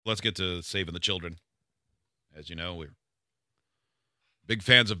let's get to saving the children. As you know, we're big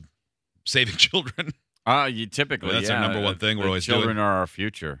fans of saving children. You typically, that's our number one thing we're always children doing. are our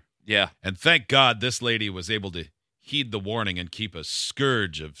future. Yeah. And thank God this lady was able to heed the warning and keep a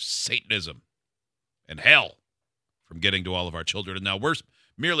scourge of Satanism and hell from getting to all of our children. And now we're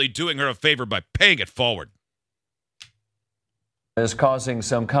merely doing her a favor by paying it forward. Is causing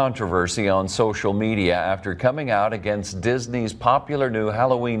some controversy on social media after coming out against Disney's popular new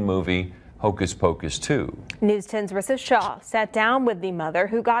Halloween movie, Hocus Pocus 2. News 10's Rissa Shaw sat down with the mother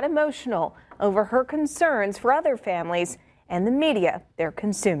who got emotional over her concerns for other families and the media they're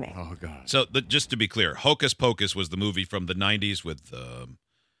consuming. Oh, God. So just to be clear, Hocus Pocus was the movie from the 90s with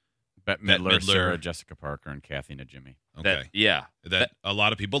Bette Midler, Sarah Jessica Parker, and Kathy Najimy. Okay. That That a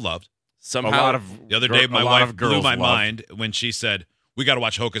lot of people loved. somehow The other day, my wife blew my mind when she said, we got to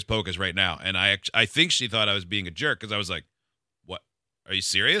watch Hocus Pocus right now. And I think she thought I was being a jerk because I was like, what? Are you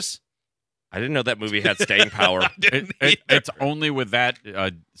serious? I didn't know that movie had staying power. It's only with that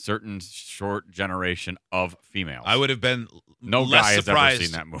certain short generation of females. I would have been No less guy has ever surprised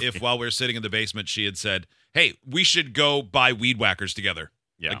seen that movie. if while we were sitting in the basement, she had said, hey, we should go buy weed whackers together.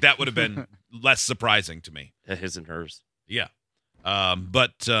 Yeah. Like that would have been less surprising to me. His and hers. Yeah.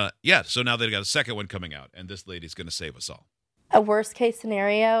 So now they've got a second one coming out, and this lady's going to save us all. A worst case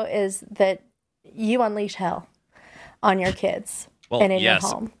scenario is that you unleash hell on your kids Well, and in yes,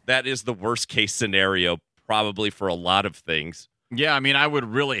 your home. that is the worst case scenario probably for a lot of things. Yeah, I mean, I would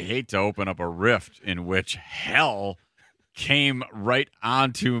really hate to open up a rift in which hell came right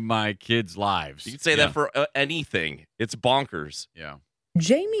onto my kids' lives. You could say that for anything. It's bonkers. Yeah.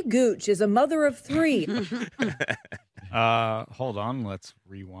 Jamie Gooch is a mother of 3. Hold on, let's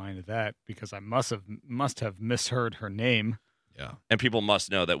rewind that because I must have misheard her name. Yeah. And people must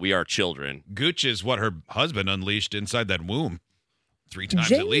know that we are children. Gooch is what her husband unleashed inside that womb 3 times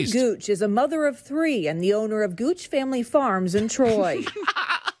Jamie at least. Gooch is a mother of 3 and the owner of Gooch Family Farms in Troy.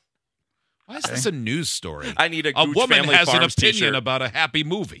 Why is this a news story? I need a A Gooch woman Family has an Farms opinion t-shirt. about a happy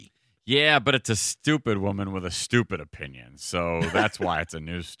movie. Yeah, but it's a stupid woman with a stupid opinion. So that's why it's a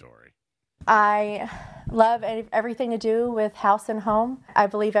news story. I love everything to do with house and home. I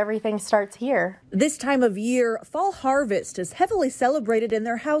believe everything starts here. This time of year, fall harvest is heavily celebrated in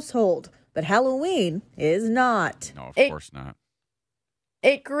their household, but Halloween is not. No, of course not.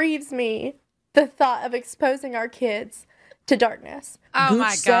 It grieves me, the thought of exposing our kids to darkness. Oh Gooch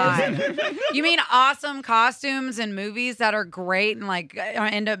my says- God. You mean awesome costumes and movies that are great and like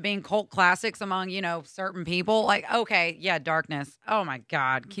end up being cult classics among, certain people? Like, okay, yeah, darkness. Oh my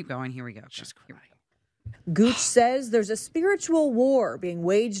God. Keep going. Here we go. She's crying. Gooch says there's a spiritual war being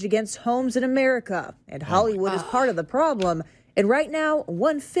waged against homes in America, and Hollywood is part of the problem. And right now,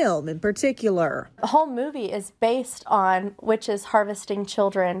 one film in particular. The whole movie is based on witches harvesting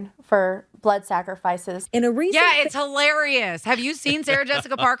children for blood sacrifices. In a recent Yeah, it's hilarious. Have you seen Sarah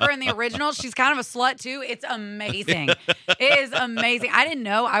Jessica Parker in the original? She's kind of a slut too. It's amazing. It is amazing. I didn't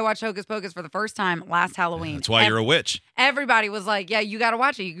know. I watched Hocus Pocus for the first time last Halloween. That's why you're a witch. Everybody was like, yeah, you got to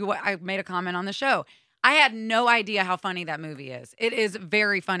watch it. I made a comment on the show. I had no idea how funny that movie is. It is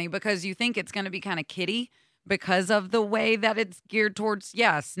very funny because you think it's going to be kind of kiddie because of the way that it's geared towards,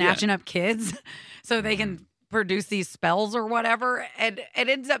 snatching up kids so they can produce these spells or whatever. And it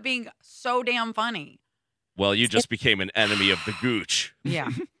ends up being so damn funny. Well, you just became an enemy of the Gooch. Yeah.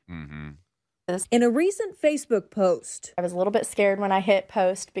 Mm-hmm. In a recent Facebook post, I was a little bit scared when I hit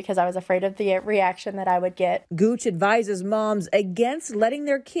post because I was afraid of the reaction that I would get. Gooch advises moms against letting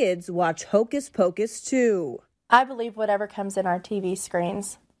their kids watch Hocus Pocus 2. I believe whatever comes in our TV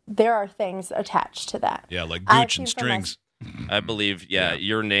screens, there are things attached to that. Yeah, like I've Gooch and seen from strings. I believe,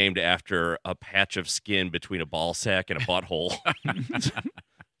 you're named after a patch of skin between a ball sack and a butthole.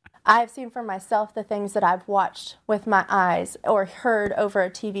 I've seen for myself the things that I've watched with my eyes or heard over a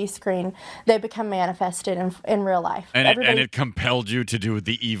TV screen, they become manifested in real life. And it compelled you to do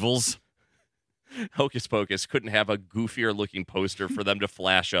the evils? Hocus Pocus couldn't have a goofier looking poster for them to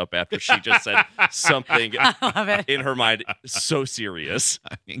flash up after she just said something I love it. in her mind so serious.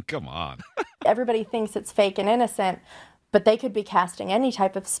 I mean, come on. Everybody thinks it's fake and innocent, but they could be casting any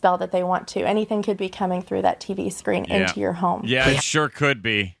type of spell that they want to. Anything could be coming through that TV screen into your home. Yeah, it sure could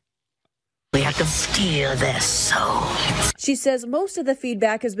be. We have to steal their souls. She says most of the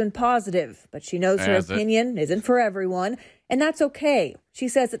feedback has been positive, but she knows her opinion isn't for everyone, and that's okay. She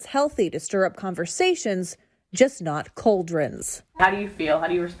says it's healthy to stir up conversations, just not cauldrons. How do you feel? How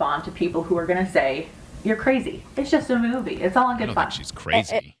do you respond to people who are going to say, you're crazy? It's just a movie. It's all in I good don't fun. think she's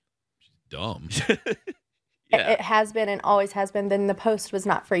crazy. She's dumb. It has been and always has been. Then the post was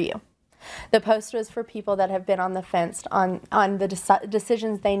not for you. The post was for people that have been on the fence on the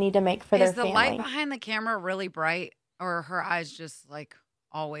decisions they need to make for their family. Is the light behind the camera really bright, or are her eyes just like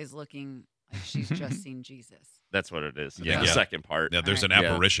always looking like she's just seen Jesus? That's what it is. Yeah. The second part. Yeah, there's an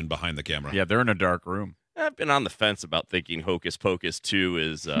apparition behind the camera. Yeah, they're in a dark room. I've been on the fence about thinking Hocus Pocus 2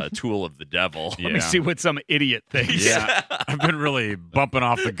 is a tool of the devil. Let me see what some idiot thinks. Yeah, I've been really bumping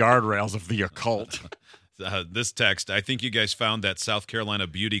off the guardrails of the occult. This text, I think you guys found that South Carolina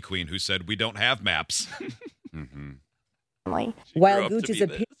beauty queen who said, we don't have maps. While Gooch's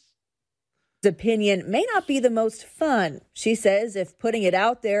opinion may not be the most fun, she says if putting it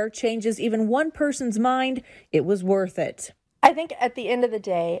out there changes even one person's mind, it was worth it. I think at the end of the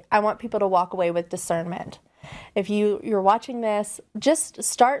day, I want people to walk away with discernment. If you're watching this, just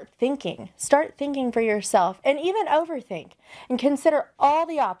start thinking. Start thinking for yourself, and even overthink, and consider all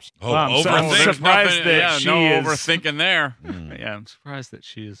the options. Oh, I'm surprised that she is overthinking there. Yeah, I'm surprised that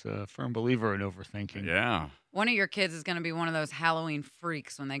she is a firm believer in overthinking. Yeah. One of your kids is going to be one of those Halloween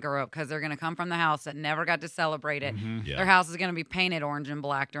freaks when they grow up because they're going to come from the house that never got to celebrate it. Yeah. Their house is going to be painted orange and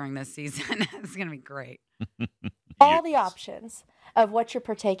black during this season. It's going to be great. All the options of what you're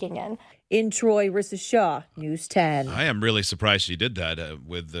partaking in. In Troy, Rissa Shaw, News 10. I am really surprised she did that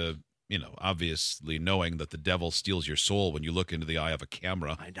with the, obviously knowing that the devil steals your soul when you look into the eye of a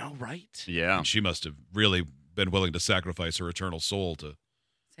camera. I know, right? Yeah. And she must have really been willing to sacrifice her eternal soul to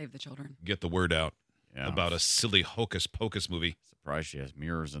save the children. Get the word out Yeah. about a silly Hocus Pocus movie. Surprised she has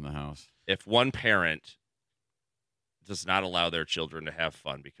mirrors in the house. If one parent does not allow their children to have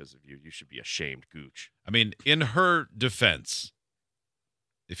fun because of you, you should be ashamed, Gooch. I mean, in her defense,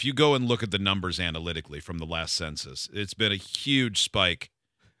 if you go and look at the numbers analytically from the last census, it's been a huge spike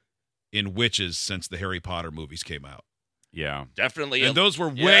in witches since the Harry Potter movies came out. Yeah. Definitely. And those were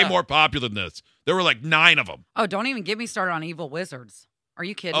way more popular than this. There were like 9 of them. Oh, don't even get me started on evil wizards. Are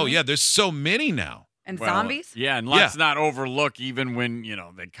you kidding Oh, me? yeah, there's so many now. And zombies? Yeah, and let's not overlook even when,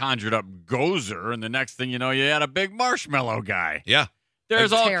 they conjured up Gozer, and the next thing you know, you had a big marshmallow guy. Yeah.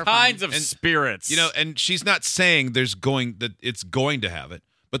 There's all terrifying. kinds of spirits. And she's not saying that it's going to have it,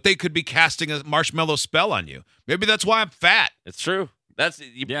 but they could be casting a marshmallow spell on you. Maybe that's why I'm fat. It's true. That's that's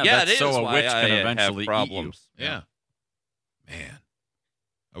it is so a why witch I can have eventually problems. eat you. Yeah. Man,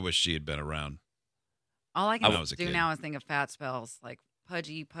 I wish she had been around. All I when I can was a do kid. now is think of fat spells like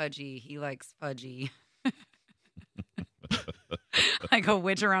Pudgy. He likes Fudgy. Like a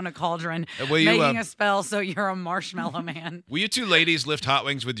witch around a cauldron making a spell so you're a marshmallow man. Will you two ladies lift hot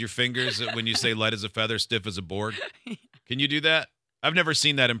wings with your fingers when you say light as a feather, stiff as a board? Can you do that? I've never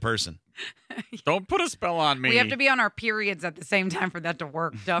seen that in person. Don't put a spell on me. We have to be on our periods at the same time for that to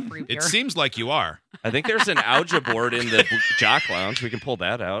work. Duffrey It seems like you are. I think there's an Ouija board in the Jock Lounge. We can pull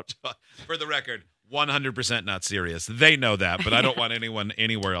that out. For the record, 100% not serious. They know that, but I don't want anyone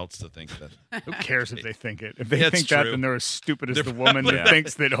anywhere else to think that. Who cares if they think it? If they That's think that, true. then they're as stupid as They're the woman that probably-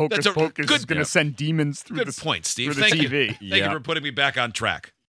 thinks that Hocus That's a Pocus good- is going to send demons through Good the point, Steve. through the Thank TV. you. Thank you for putting me back on track.